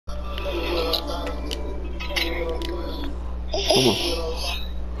Come on.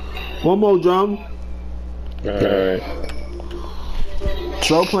 One more drum. Alright.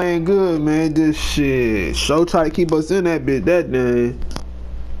 Show playing good, man. This shit. Show try to keep us in that bitch. That day.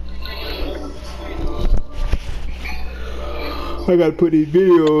 I gotta put these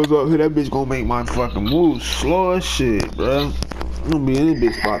videos up here. That bitch gonna make my fucking moves slow as shit, bro. I'm gonna be in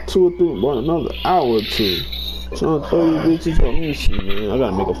this bitch about 2 or 3, about another hour or 2. Trying to throw these bitches up. Let me see, man. I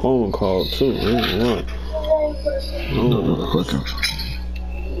gotta make a phone call too, man.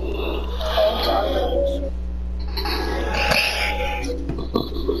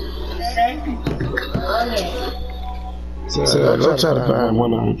 So I'm trying to find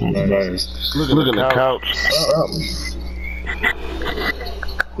one of them. Look at the couch.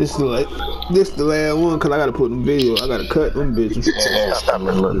 This the last one, cause I gotta put them video. I gotta cut them bitches. Stop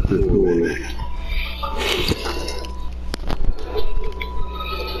and look.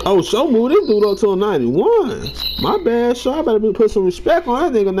 Oh, so move this dude up to a 91. My bad, so I better put some respect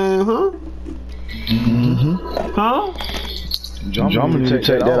on that nigga name, huh? Huh? Jump need to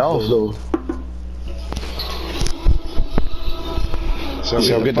take that off though. So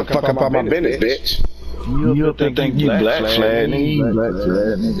get the fuck up out my business, bitch. You think you black flag, nigga? Black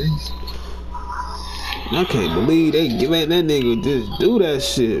flag, nigga. I can't believe they let that nigga just do that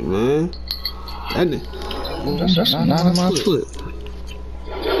shit, man. That nigga. That's not on my foot.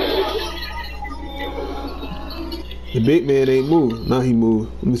 The big man ain't moved. Now he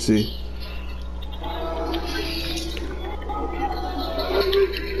moved. Let me see.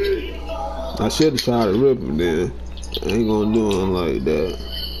 I should have tried to rip him then. I ain't gonna do him like that.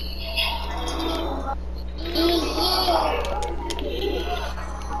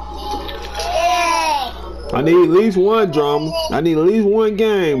 I need at least one drama. I need at least one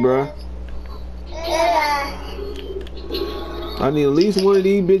game, bro. I need at least one of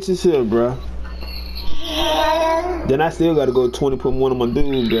these bitches here, bro. Then I still gotta go 20, put one of my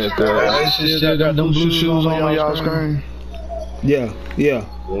dudes back up. I still got them blue shoes on y'all screen. Yeah.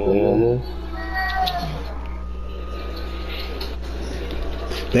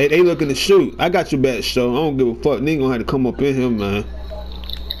 They looking to shoot. I got your back, show. I don't give a fuck. Nigga gonna have to come up in here, man.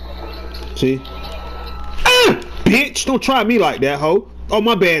 See? Bitch, don't try me like that, ho. Oh,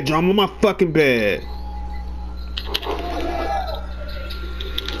 my bad, drama. My fucking bad.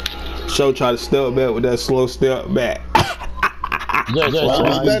 Show try to step back with that slow step back.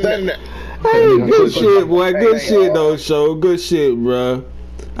 Hey, good shit, boy. Good shit, though, show. Good shit, bro.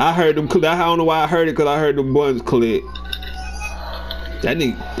 I heard them. I don't know why I heard it, because I heard them buttons click. That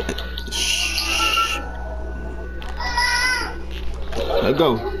nigga. Let's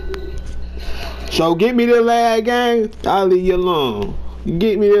go. So get me the last game, I'll leave you alone. You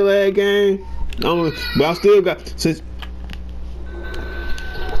get me the last game, but I still got since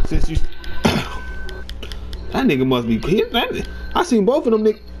you. That nigga must be hit. I seen both of them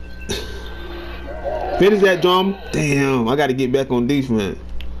niggas. Finish that drum. Damn, I gotta get back on defense.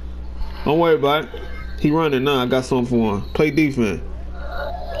 Don't worry about it. He running now. I got something for him. Play defense.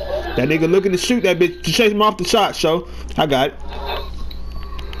 That nigga looking to shoot that bitch to chase him off the shot, show. I got it.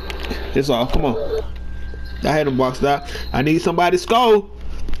 It's all. Come on. I had him boxed out. I need somebody to score.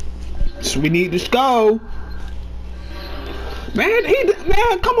 We need to score. Man,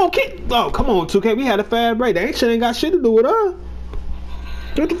 come on, kid. Oh, come on, 2K. We had a fast break. That shit ain't got shit to do with us.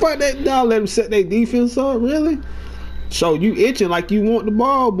 What the fuck? Y'all let them set their defense up, really? So you itching like you want the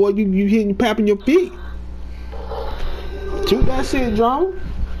ball, boy. You hitting, papping your feet. Shoot that shit, John.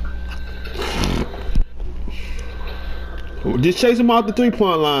 Just chase him off the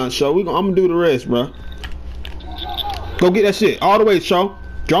 3-point line, show. I'm gonna do the rest, bro. Go get that shit all the way, show.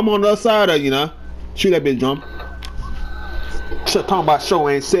 Drum on the other side of you, now. Shoot that bitch, drum. Shit, talking about show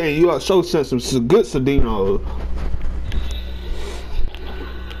ain't saying you up. Show sent some good Sedino.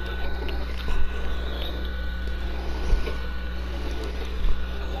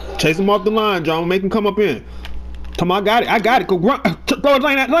 Chase him off the line, John. Make him come up in. Come on, I got it. Go run. Throw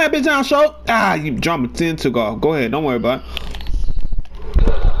that bitch down, show. Ah, you jumping 10 took off. Go ahead, don't worry about it.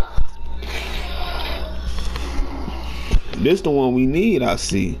 This the one we need, I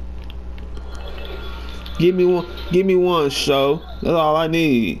see. Give me one, show. That's all I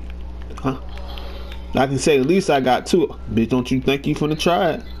need. Huh? I can say at least I got 2. Bitch, don't you think you finna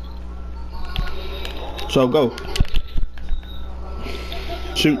try it? So go.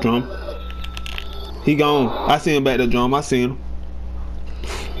 Shoot, drum. He gone. I seen him back there, drum. I seen him.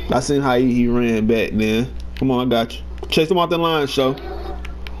 I seen how he ran back then. Come on, I got you. Chase him off the line, show.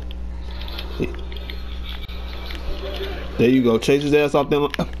 There you go. Chase his ass off the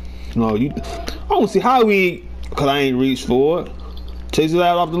line. No, you. I don't see how we. Cause I ain't reached for it. Chase his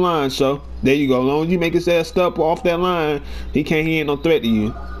ass off the line, so there you go. As long as you make his ass step off that line, he ain't no threat to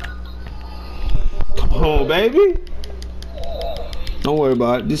you. Come on, baby. Don't worry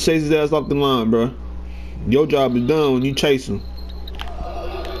about it. Just chase his ass off the line, bro. Your job is done when you chase him.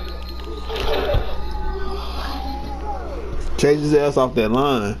 Chase his ass off that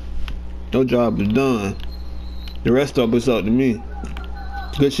line. Your job is done. The rest of it's up to me.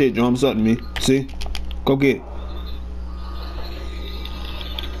 Good shit, Drum. It's up to me. See? Go get it.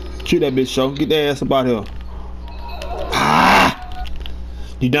 Shoot that bitch, Show. Get that ass up out here. Ah!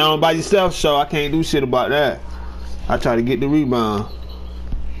 You down by yourself, Show. I can't do shit about that. I try to get the rebound.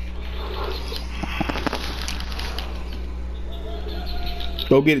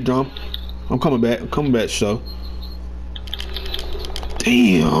 Go get it, Drum. I'm coming back. I'm coming back, Show.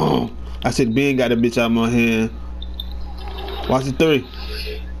 Damn! I said Ben got that bitch out of my hand. Watch the three.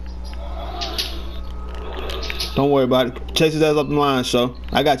 Don't worry about it. Chase his ass up the line, Show.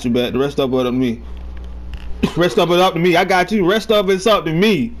 I got you back. The rest of it up to me. Rest of it up to me. I got you. Rest of it's up to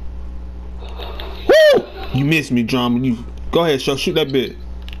me. Woo! You missed me, Drum. You go ahead, Show. Shoot that bit.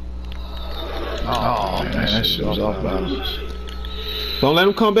 Oh man, that shit was off balance. Don't let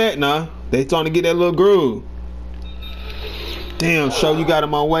him come back now. They starting to get that little groove. Damn, Show, you got in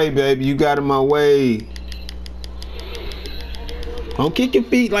my way, baby. You got in my way. Don't kick your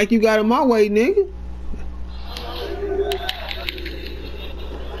feet like you got in my way, nigga.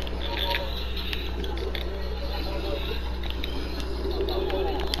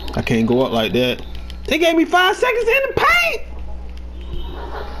 I can't go up like that. They gave me 5 seconds in the paint.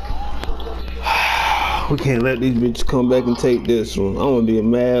 We can't let these bitches come back and take this one. I'm gonna be a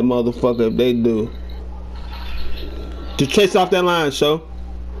mad motherfucker if they do. Just chase off that line, Show.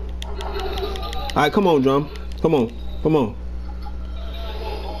 Alright, come on, Drum. Come on. Come on.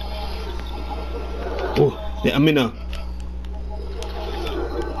 Oh, yeah, I'm in there.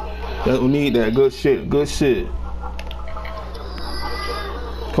 We need that. Good shit. Good shit.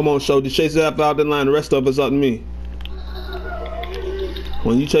 Come on, Show. Just chase his ass out that line. The rest of us up to me.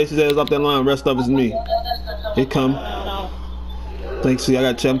 When you chase his ass up that line, the rest of us me. It come. Thanks. See, I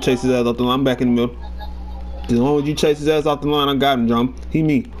got to chase his ass up the line. I'm back in the middle. As long as you chase his ass off the line, I got him, Drum. He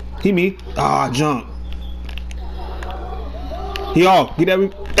me. He me. Ah, jump. He off. Get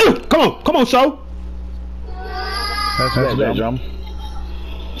that. Come on. Come on, Show. That's that, Drum.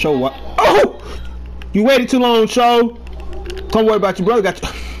 Show what? Oh! You waited too long, Show. Don't worry about your brother. Got you.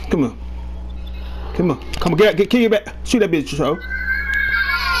 Come on. Come on. Come on. Get your back. Shoot that bitch, Show.